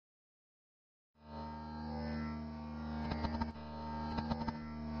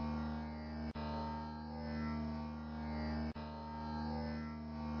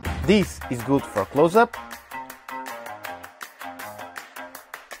This is good for close-up,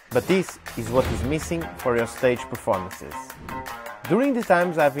 but this is what is missing for your stage performances. During the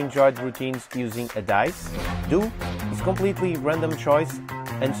times I've enjoyed routines using a dice, do is completely random choice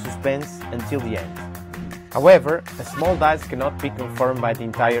and suspense until the end. However, a small dice cannot be confirmed by the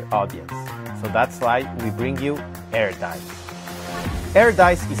entire audience, so that's why we bring you air dice. Air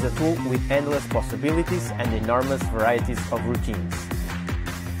dice is a tool with endless possibilities and enormous varieties of routines.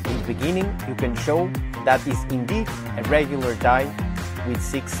 In the beginning, you can show that is indeed a regular die with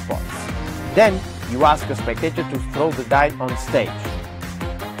 6 spots. Then, you ask a spectator to throw the die on stage.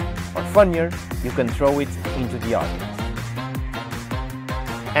 Or funnier, you can throw it into the audience.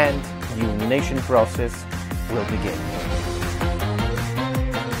 And the elimination process will begin.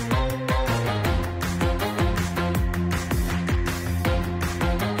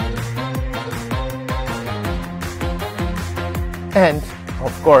 And,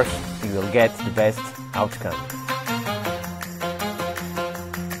 of course, you will get the best outcome.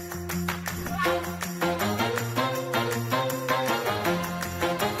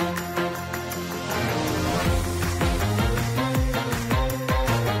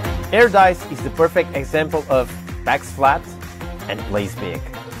 Air dice is the perfect example of backs flat and plays big.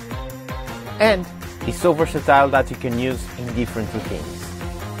 And is so versatile that you can use in different routines.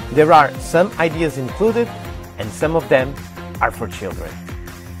 There are some ideas included, and some of them are for children.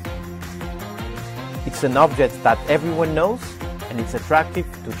 It's an object that everyone knows, and it's attractive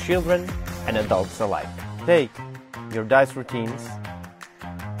to children and adults alike. Take your dice routines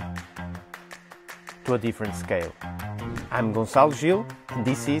to a different scale. I'm Gonçalo Gil, and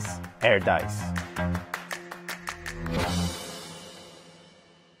this is Air Dice.